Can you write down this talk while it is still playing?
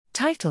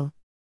Title: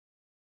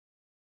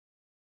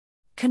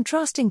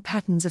 Contrasting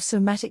patterns of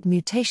somatic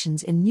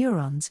mutations in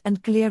neurons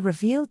and glia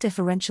reveal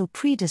differential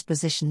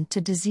predisposition to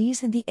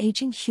disease in the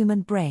aging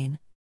human brain.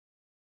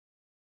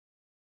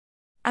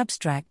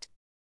 Abstract: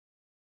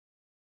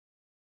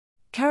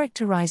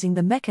 Characterizing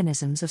the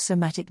mechanisms of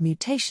somatic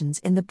mutations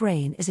in the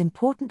brain is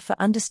important for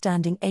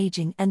understanding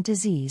aging and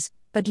disease,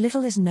 but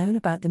little is known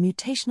about the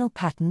mutational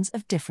patterns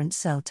of different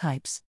cell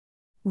types.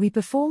 We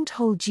performed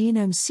whole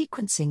genome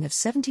sequencing of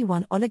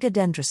 71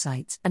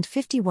 oligodendrocytes and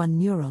 51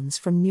 neurons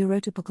from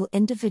neurotypical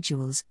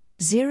individuals,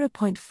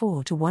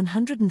 0.4 to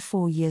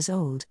 104 years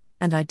old,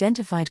 and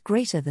identified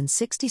greater than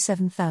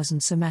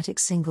 67,000 somatic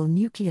single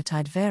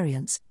nucleotide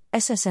variants,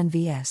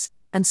 SSNVs,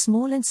 and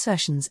small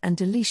insertions and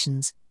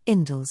deletions,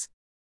 indels.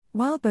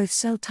 While both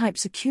cell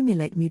types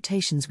accumulate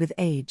mutations with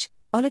age,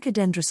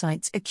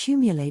 oligodendrocytes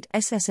accumulate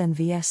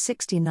SSNVs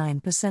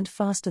 69%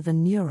 faster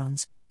than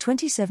neurons,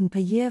 27 per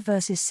year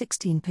versus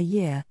 16 per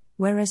year,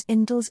 whereas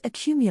indels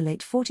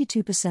accumulate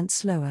 42%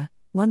 slower,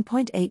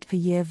 1.8 per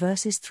year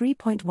versus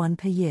 3.1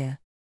 per year.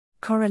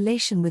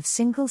 Correlation with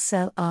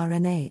single-cell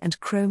RNA and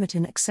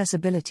chromatin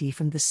accessibility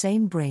from the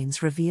same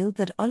brains revealed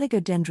that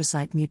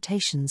oligodendrocyte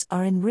mutations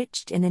are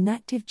enriched in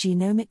inactive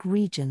genomic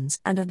regions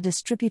and are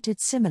distributed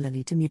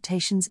similarly to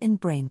mutations in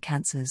brain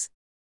cancers.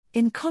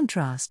 In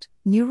contrast,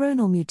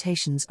 neuronal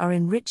mutations are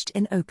enriched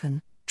in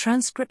open,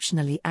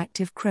 transcriptionally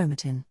active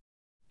chromatin.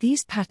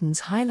 These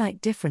patterns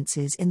highlight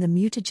differences in the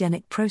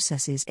mutagenic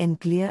processes in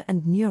glia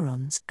and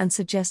neurons and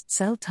suggest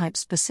cell-type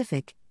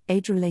specific,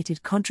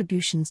 age-related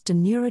contributions to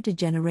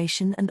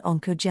neurodegeneration and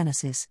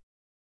oncogenesis.